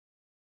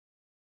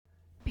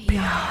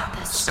Beyond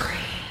the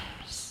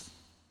screams.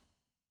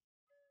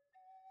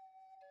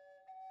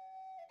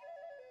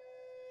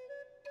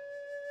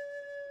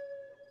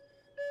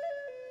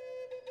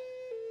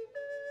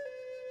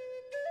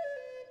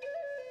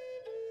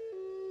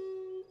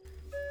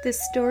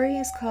 This story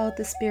is called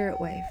The Spirit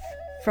Wife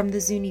from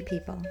the Zuni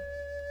people.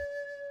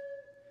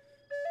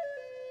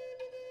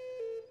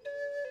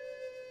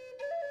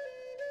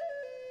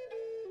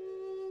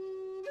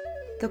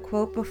 The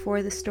quote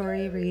before the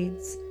story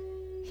reads,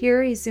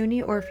 "Here a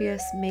Zuni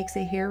Orpheus makes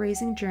a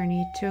hair-raising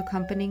journey to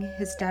accompany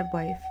his dead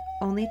wife,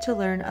 only to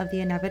learn of the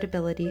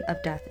inevitability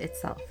of death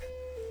itself."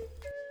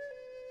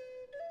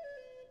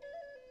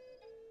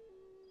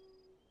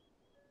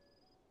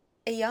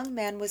 A young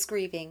man was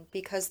grieving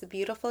because the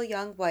beautiful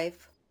young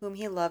wife whom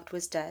he loved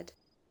was dead.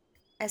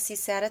 As he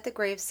sat at the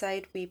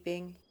graveside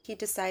weeping, he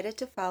decided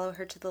to follow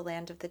her to the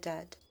land of the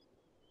dead.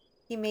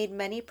 He made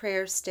many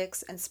prayer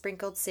sticks and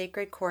sprinkled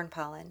sacred corn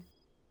pollen.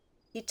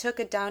 He took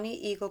a downy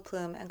eagle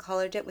plume and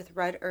colored it with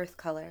red earth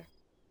color.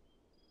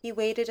 He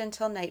waited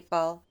until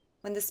nightfall,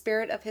 when the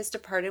spirit of his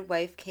departed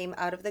wife came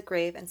out of the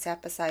grave and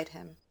sat beside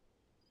him.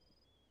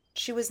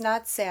 She was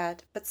not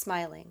sad, but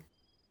smiling.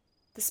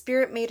 The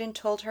spirit maiden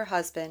told her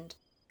husband,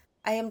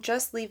 "I am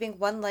just leaving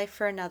one life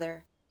for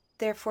another,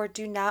 therefore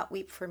do not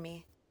weep for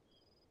me."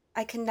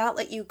 "I cannot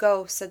let you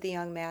go," said the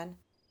young man.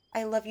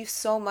 "I love you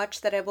so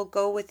much that I will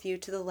go with you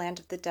to the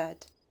land of the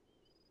dead."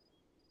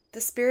 The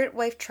spirit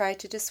wife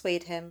tried to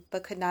dissuade him,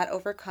 but could not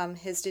overcome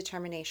his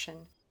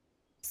determination.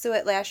 So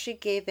at last she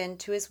gave in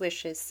to his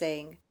wishes,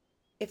 saying,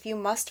 "If you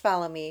must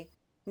follow me,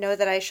 know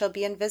that I shall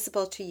be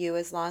invisible to you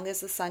as long as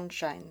the sun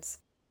shines.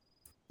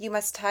 You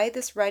must tie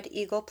this red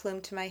eagle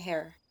plume to my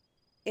hair.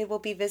 It will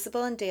be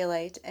visible in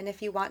daylight, and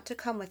if you want to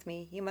come with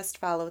me, you must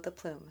follow the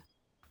plume."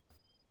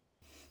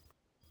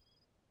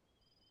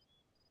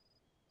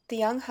 The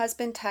young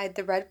husband tied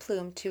the red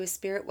plume to his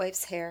spirit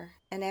wife's hair,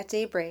 and at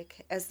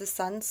daybreak, as the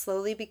sun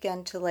slowly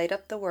began to light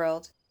up the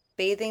world,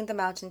 bathing the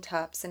mountain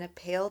tops in a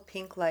pale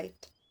pink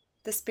light,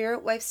 the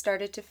spirit wife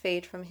started to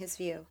fade from his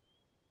view.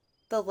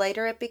 The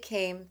lighter it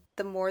became,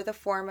 the more the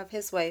form of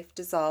his wife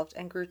dissolved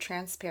and grew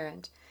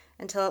transparent,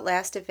 until at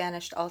last it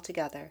vanished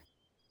altogether.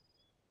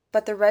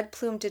 But the red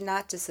plume did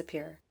not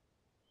disappear.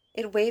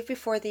 It waved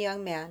before the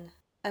young man,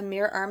 a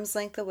mere arm's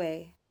length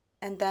away,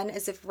 and then,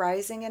 as if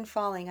rising and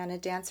falling on a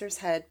dancer's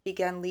head,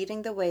 began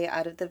leading the way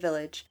out of the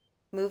village,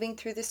 moving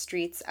through the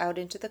streets out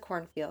into the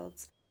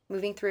cornfields,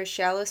 moving through a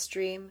shallow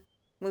stream,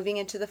 moving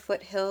into the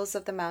foothills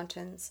of the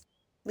mountains,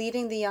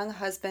 leading the young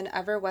husband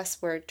ever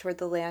westward toward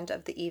the land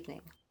of the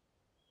evening.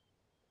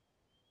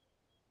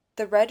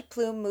 The red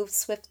plume moved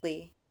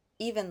swiftly,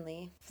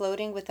 evenly,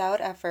 floating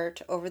without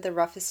effort over the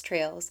roughest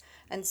trails,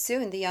 and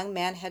soon the young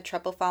man had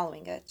trouble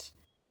following it.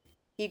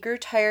 He grew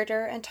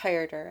tireder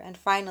and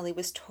finally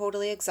was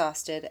totally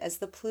exhausted as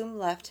the plume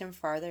left him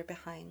farther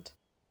behind.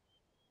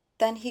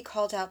 Then he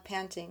called out,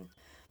 panting,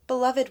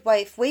 "Beloved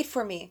wife, wait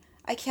for me!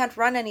 I can't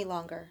run any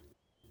longer."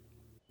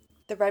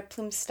 The red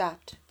plume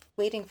stopped,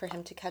 waiting for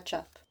him to catch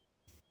up.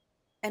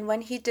 And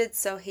when he did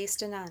so,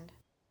 hasten on.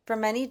 For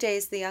many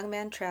days the young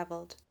man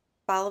traveled,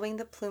 following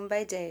the plume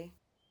by day,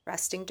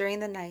 resting during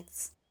the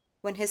nights,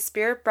 when his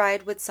spirit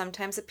bride would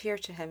sometimes appear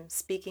to him,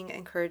 speaking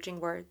encouraging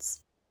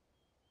words.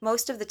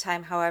 Most of the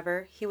time,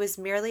 however, he was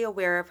merely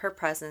aware of her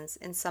presence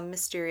in some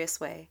mysterious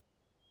way.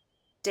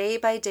 Day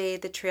by day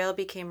the trail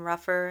became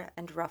rougher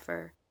and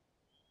rougher.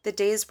 The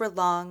days were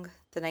long,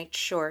 the nights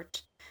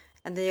short,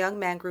 and the young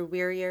man grew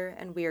wearier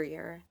and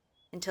wearier,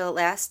 until at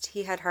last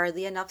he had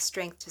hardly enough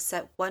strength to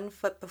set one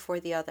foot before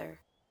the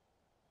other.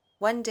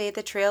 One day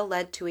the trail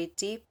led to a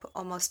deep,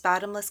 almost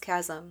bottomless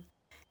chasm,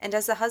 and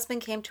as the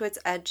husband came to its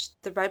edge,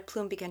 the red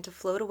plume began to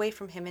float away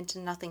from him into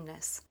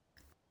nothingness.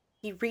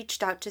 He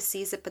reached out to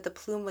seize it, but the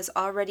plume was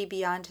already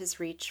beyond his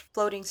reach,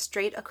 floating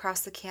straight across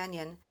the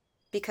canyon,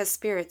 because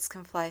spirits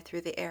can fly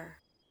through the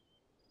air.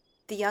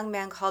 The young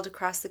man called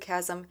across the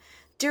chasm,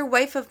 "Dear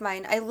wife of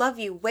mine, I love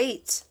you,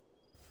 wait!"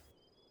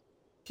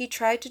 He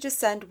tried to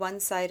descend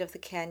one side of the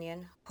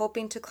canyon,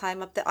 hoping to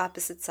climb up the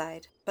opposite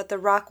side, but the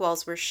rock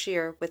walls were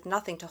sheer, with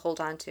nothing to hold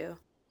on to.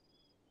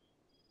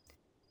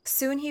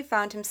 Soon he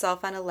found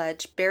himself on a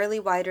ledge barely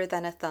wider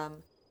than a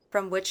thumb,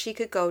 from which he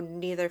could go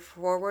neither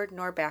forward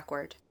nor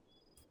backward.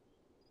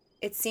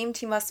 It seemed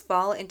he must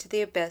fall into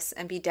the abyss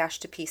and be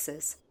dashed to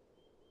pieces.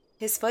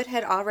 His foot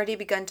had already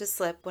begun to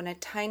slip when a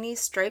tiny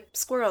striped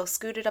squirrel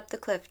scooted up the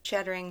cliff,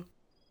 chattering,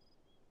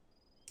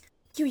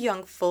 "You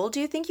young fool,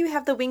 do you think you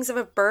have the wings of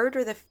a bird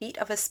or the feet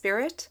of a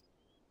spirit?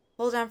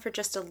 Hold on for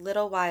just a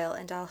little while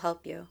and I'll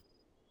help you."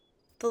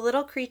 The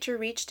little creature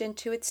reached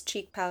into its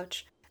cheek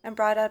pouch and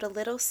brought out a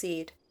little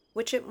seed,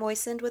 which it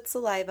moistened with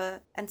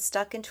saliva and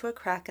stuck into a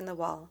crack in the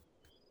wall.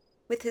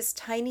 With his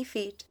tiny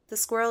feet, the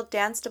squirrel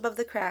danced above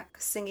the crack,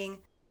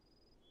 singing,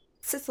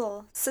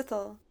 "Sithel,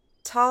 sithel,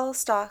 tall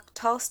stalk,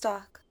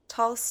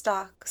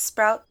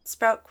 sprout,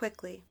 sprout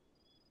quickly."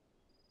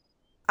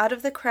 Out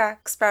of the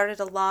crack sprouted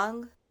a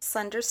long,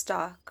 slender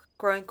stalk,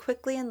 growing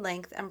quickly in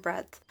length and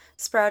breadth,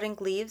 sprouting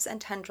leaves and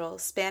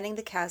tendrils spanning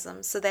the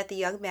chasm so that the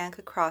young man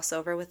could cross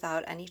over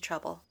without any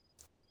trouble.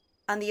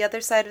 On the other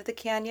side of the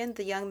canyon,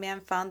 the young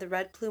man found the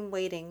red plume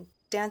waiting,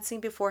 dancing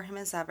before him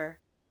as ever.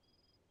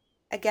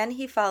 Again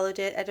he followed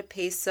it at a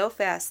pace so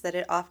fast that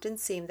it often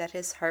seemed that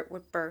his heart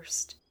would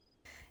burst.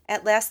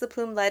 At last the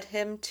plume led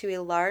him to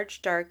a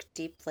large, dark,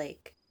 deep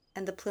lake,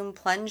 and the plume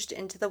plunged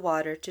into the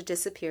water to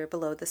disappear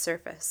below the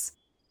surface.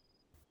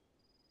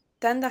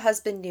 Then the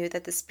husband knew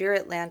that the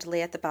spirit land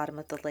lay at the bottom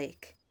of the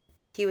lake.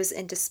 He was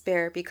in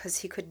despair because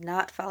he could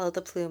not follow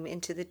the plume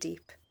into the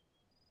deep.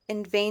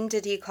 In vain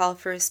did he call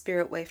for his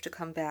spirit wife to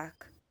come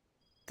back.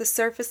 The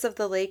surface of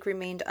the lake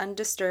remained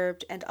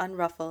undisturbed and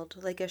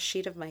unruffled, like a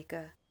sheet of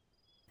mica.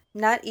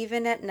 Not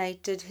even at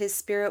night did his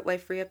spirit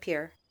wife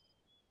reappear.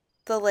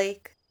 The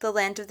lake, the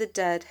land of the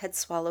dead, had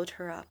swallowed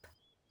her up.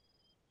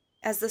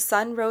 As the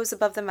sun rose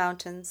above the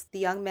mountains, the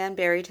young man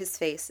buried his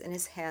face in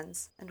his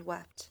hands and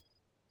wept.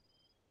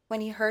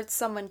 When he heard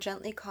someone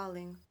gently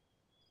calling,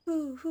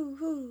 "Hoo, hoo,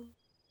 hoo,"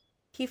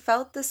 he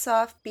felt the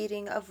soft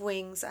beating of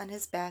wings on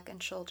his back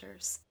and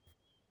shoulders.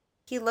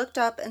 He looked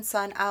up and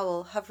saw an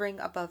owl hovering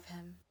above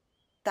him.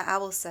 The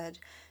owl said,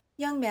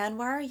 "Young man,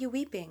 why are you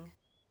weeping?"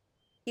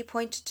 He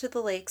pointed to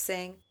the lake,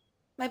 saying,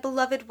 "My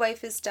beloved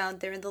wife is down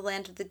there in the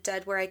land of the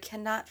dead where I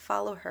cannot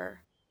follow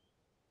her."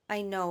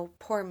 "I know,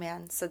 poor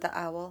man," said the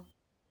owl.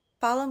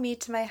 "Follow me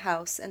to my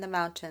house in the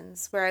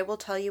mountains, where I will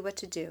tell you what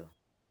to do.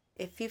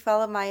 If you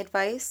follow my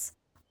advice,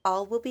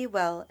 all will be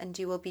well and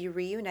you will be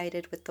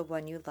reunited with the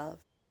one you love."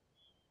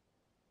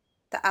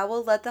 The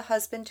owl led the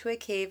husband to a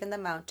cave in the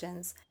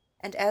mountains,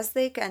 and as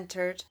they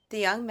entered, the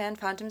young man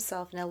found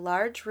himself in a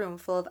large room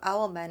full of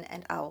owl men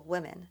and owl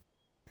women.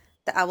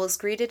 The owls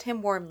greeted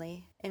him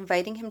warmly,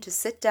 inviting him to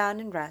sit down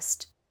and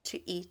rest,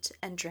 to eat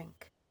and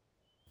drink.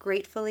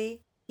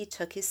 Gratefully, he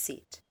took his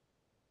seat.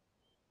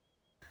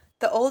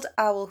 The old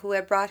owl who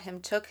had brought him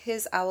took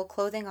his owl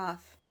clothing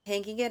off,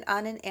 hanging it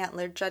on an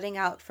antler jutting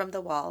out from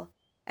the wall,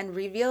 and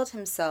revealed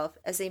himself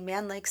as a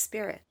man-like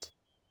spirit.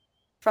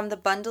 From the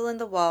bundle in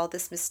the wall,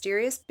 this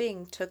mysterious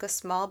being took a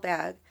small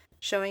bag,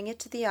 showing it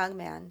to the young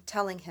man,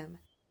 telling him,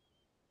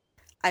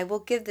 "I will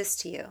give this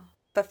to you,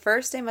 but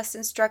first I must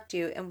instruct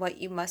you in what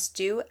you must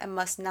do and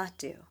must not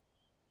do."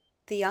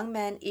 The young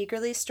man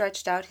eagerly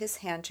stretched out his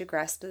hand to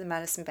grasp the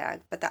medicine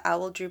bag, but the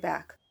owl drew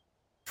back.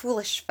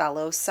 "Foolish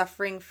fellow,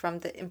 suffering from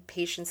the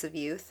impatience of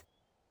youth.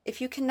 If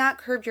you cannot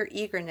curb your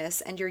eagerness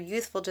and your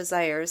youthful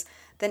desires,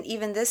 then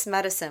even this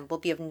medicine will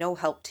be of no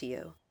help to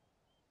you."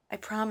 "I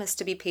promise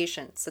to be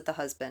patient," said the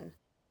husband.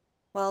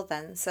 "Well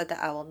then," said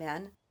the owl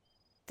man,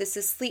 "this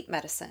is sleep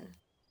medicine.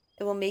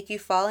 It will make you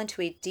fall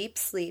into a deep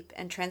sleep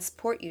and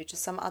transport you to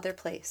some other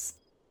place.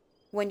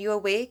 When you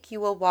awake,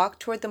 you will walk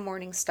toward the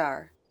morning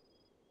star.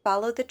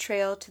 Follow the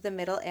trail to the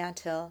middle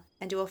anthill,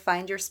 and you will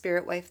find your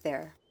spirit wife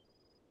there.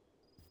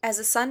 As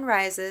the sun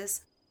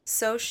rises,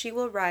 so she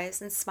will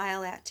rise and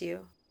smile at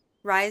you,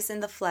 rise in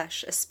the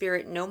flesh, a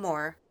spirit no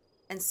more,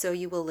 and so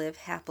you will live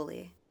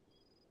happily.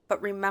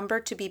 But remember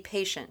to be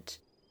patient.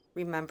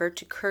 Remember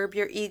to curb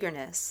your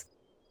eagerness.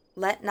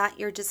 Let not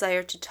your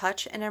desire to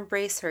touch and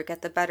embrace her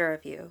get the better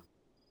of you,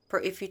 for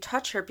if you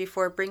touch her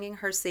before bringing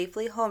her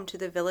safely home to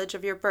the village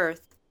of your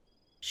birth,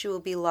 she will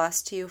be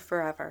lost to you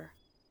forever."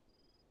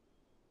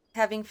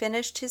 Having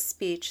finished his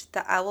speech,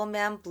 the owl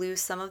man blew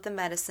some of the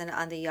medicine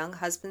on the young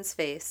husband's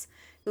face,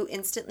 who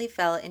instantly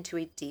fell into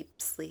a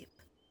deep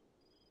sleep.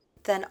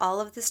 Then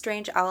all of the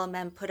strange owl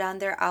men put on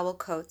their owl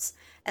coats,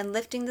 and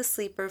lifting the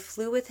sleeper,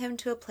 flew with him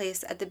to a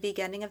place at the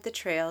beginning of the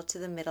trail to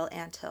the middle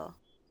anthill.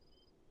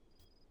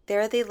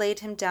 There they laid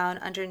him down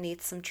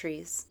underneath some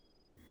trees.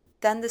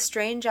 Then the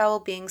strange owl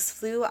beings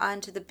flew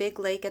on to the big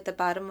lake at the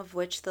bottom of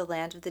which the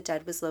land of the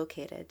dead was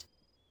located.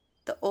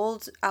 The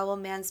old owl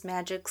man's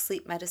magic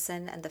sleep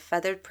medicine and the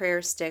feathered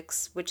prayer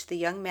sticks which the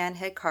young man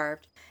had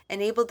carved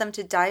enabled them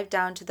to dive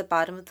down to the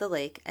bottom of the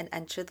lake and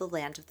enter the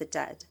land of the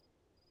dead.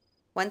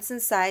 Once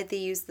inside, they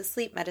used the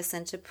sleep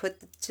medicine to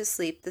put to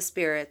sleep the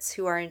spirits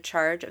who are in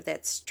charge of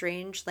that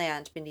strange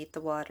land beneath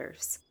the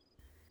waters.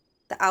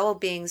 The owl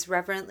beings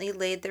reverently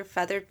laid their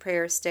feathered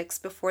prayer sticks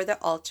before the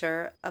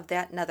altar of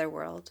that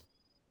netherworld,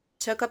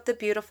 took up the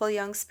beautiful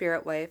young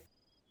spirit wife,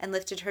 and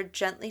lifted her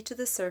gently to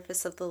the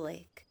surface of the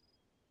lake.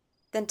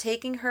 Then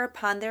taking her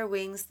upon their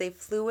wings, they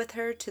flew with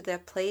her to the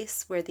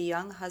place where the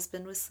young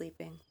husband was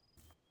sleeping.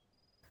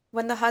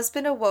 When the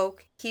husband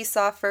awoke, he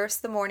saw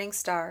first the morning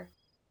star,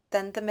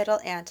 then the middle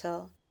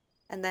anthill,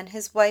 and then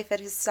his wife at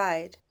his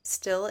side,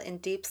 still in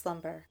deep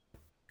slumber.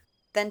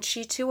 Then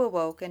she too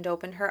awoke and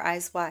opened her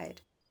eyes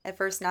wide, at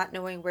first not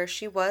knowing where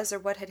she was or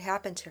what had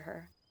happened to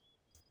her.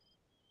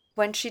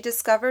 When she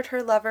discovered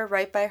her lover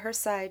right by her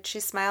side, she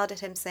smiled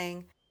at him,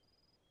 saying,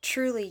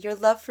 "Truly, your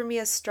love for me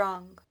is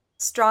strong,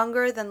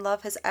 stronger than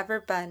love has ever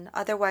been,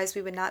 otherwise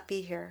we would not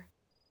be here."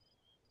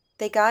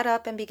 They got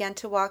up and began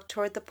to walk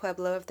toward the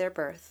pueblo of their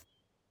birth.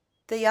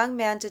 The young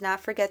man did not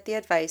forget the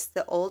advice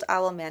the old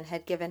owl man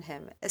had given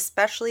him,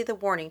 especially the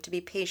warning to be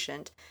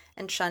patient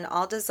and shun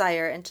all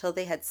desire until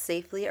they had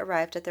safely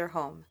arrived at their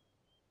home.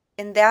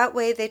 In that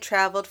way they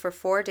traveled for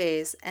 4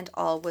 days, and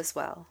all was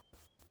well.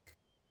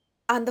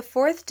 On the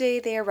fourth day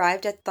they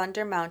arrived at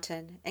Thunder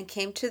Mountain and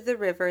came to the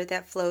river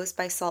that flows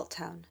by Salt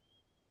Town.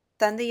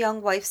 Then the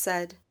young wife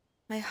said,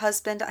 "My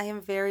husband, I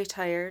am very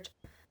tired.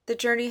 The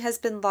journey has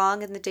been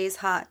long and the days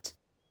hot.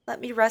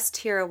 Let me rest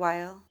here a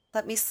while.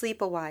 Let me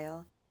sleep a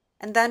while.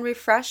 And then,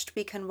 refreshed,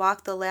 we can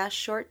walk the last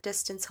short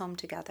distance home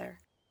together."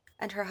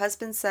 And her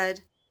husband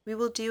said, "We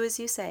will do as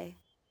you say."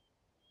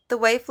 The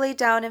wife lay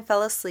down and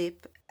fell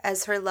asleep,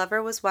 as her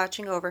lover was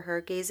watching over her,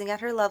 gazing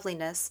at her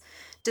loveliness.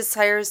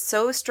 Desire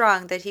so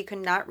strong that he could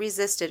not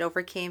resist it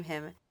overcame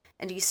him,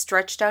 and he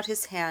stretched out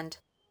his hand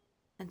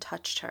and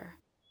touched her.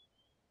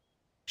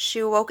 She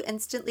awoke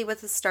instantly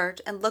with a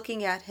start, and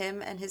looking at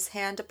him and his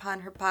hand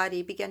upon her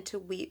body, began to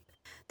weep,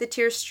 the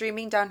tears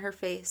streaming down her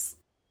face.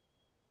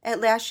 At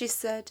last she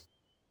said,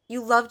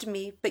 "You loved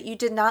me, but you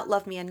did not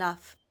love me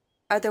enough.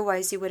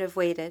 Otherwise you would have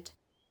waited.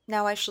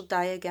 Now I shall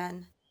die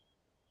again."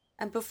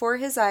 And before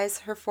his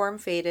eyes her form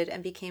faded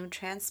and became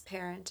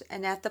transparent,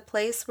 and at the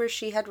place where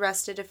she had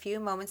rested a few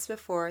moments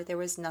before there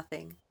was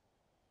nothing.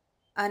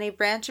 On a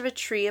branch of a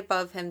tree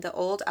above him the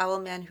old owl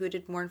man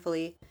hooted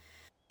mournfully,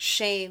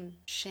 "Shame,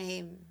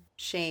 shame,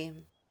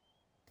 shame."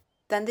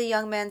 Then the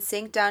young man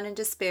sank down in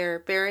despair,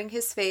 burying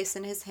his face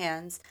in his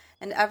hands,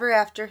 and ever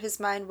after his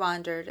mind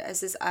wandered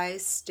as his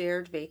eyes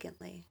stared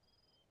vacantly.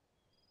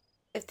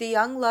 If the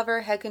young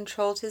lover had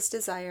controlled his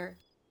desire,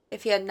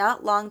 if he had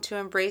not longed to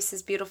embrace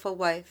his beautiful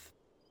wife,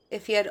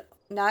 if he had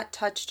not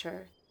touched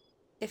her,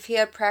 if he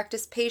had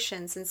practiced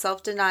patience and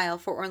self-denial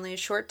for only a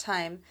short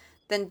time,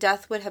 then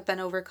death would have been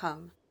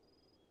overcome.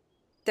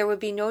 There would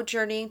be no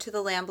journeying to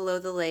the land below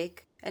the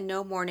lake, and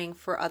no mourning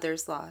for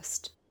others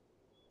lost.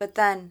 But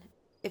then,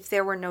 if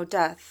there were no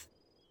death,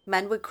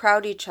 men would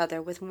crowd each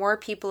other with more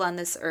people on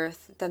this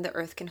earth than the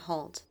earth can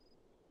hold.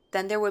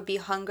 Then there would be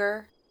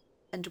hunger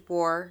and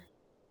war,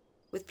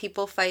 with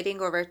people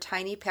fighting over a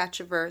tiny patch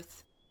of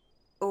earth,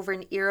 over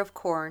an ear of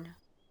corn,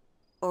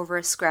 over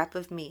a scrap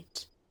of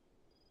meat.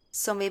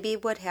 So maybe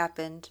what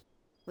happened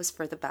was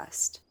for the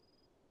best.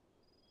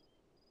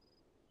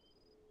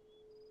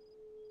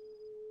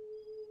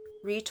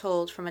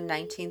 Retold from a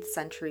 19th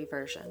century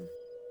version.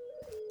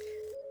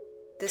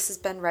 This has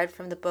been read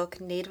from the book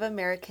Native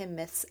American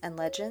Myths and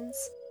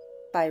Legends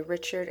by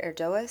Richard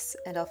Erdoes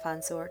and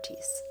Alfonso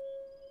Ortiz.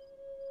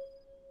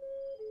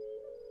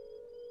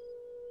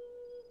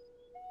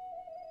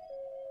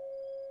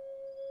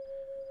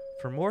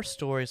 For more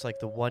stories like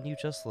the one you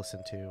just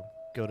listened to,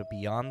 go to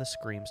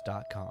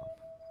beyondthescreams.com.